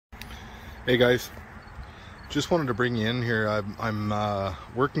Hey guys, just wanted to bring you in here. I'm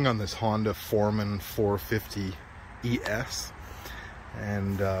working on this Honda Foreman 450 ES,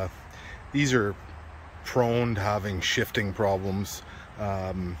 and these are prone to having shifting problems.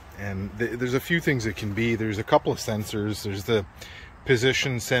 And there's a few things it can be. There's a couple of sensors. There's the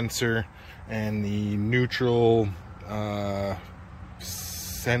position sensor and the neutral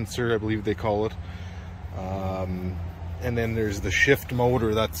sensor, I believe they call it. And then there's the shift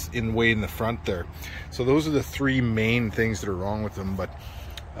motor that's way in the front there. So those are the three main things that are wrong with them. But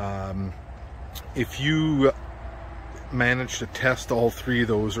if you manage to test all three of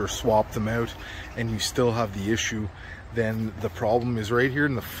those or swap them out and you still have the issue, then the problem is right here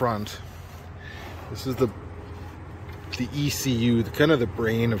in the front. This is the ECU, kind of the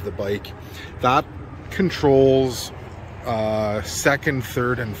brain of the bike. That controls second,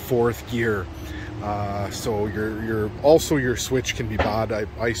 third, and fourth gear. So your switch can be bad.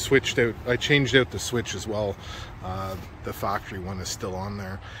 I changed out the switch as well. The factory one is still on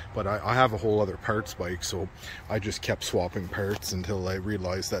there, but I have a whole other parts bike, so I just kept swapping parts until I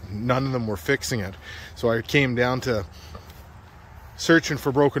realized that none of them were fixing it. So I came down to searching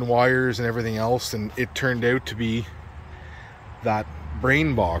for broken wires and everything else, and it turned out to be that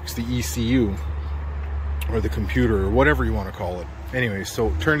brain box, the ECU, or the computer, or whatever you want to call it. Anyway, so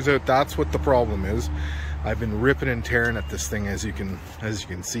it turns out that's what the problem is. I've been ripping and tearing at this thing, as you can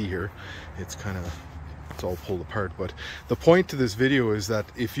see here. It's all pulled apart. But the point to this video is that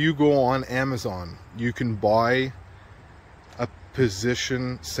if you go on Amazon, you can buy a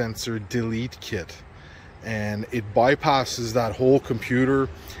position sensor delete kit, and it bypasses that whole computer,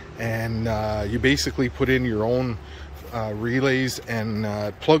 and you basically put in your own relays, and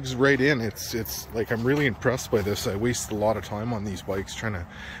it plugs right in. It's like, I'm really impressed by this. I wasted a lot of time on these bikes trying to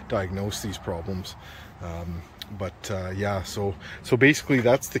diagnose these problems, yeah, so basically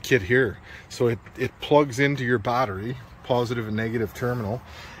that's the kit here. So it plugs into your battery, positive and negative terminal.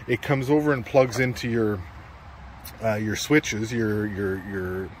 It comes over and plugs into your switches,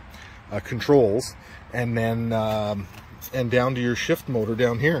 your controls, and then and down to your shift motor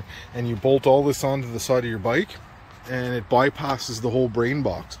down here, and you bolt all this onto the side of your bike, and it bypasses the whole brain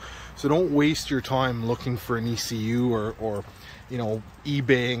box. So don't waste your time looking for an ECU or you know,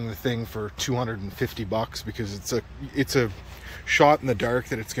 eBaying the thing for 250 bucks, because it's a shot in the dark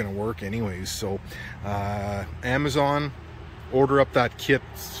that it's going to work anyways. So Amazon, order up that kit.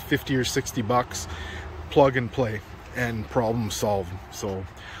 It's 50 or 60 bucks, plug and play, and problem solved. So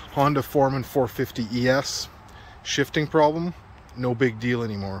Honda Foreman 450 ES, shifting problem, no big deal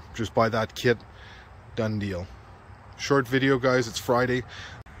anymore. Just buy that kit, done deal. Short video, guys. It's Friday.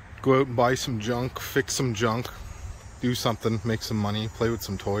 Go out and buy some junk, fix some junk, do something, make some money, play with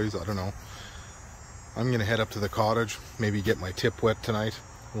some toys. I don't know. I'm gonna head up to the cottage, maybe get my tip wet tonight.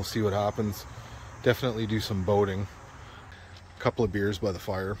 We'll see what happens. Definitely do some boating. A couple of beers by the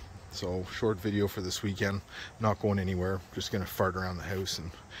fire. So short video for this weekend. Not going anywhere. Just gonna fart around the house and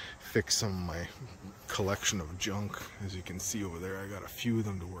fix some of my collection of junk. As you can see over there, I got a few of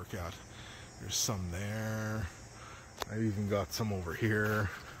them to work at. There's some there. I've even got some over here.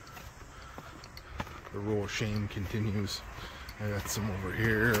 The row of shame continues. I got some over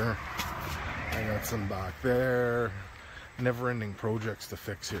here. I got some back there. Never-ending projects to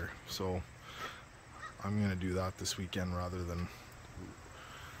fix here. So I'm gonna do that this weekend rather than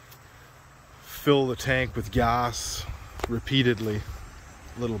fill the tank with gas repeatedly.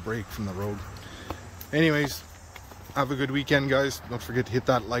 Little break from the road. Anyways, have a good weekend, guys. Don't forget to hit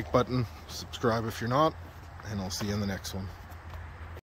that like button, subscribe if you're not, and I'll see you in the next one.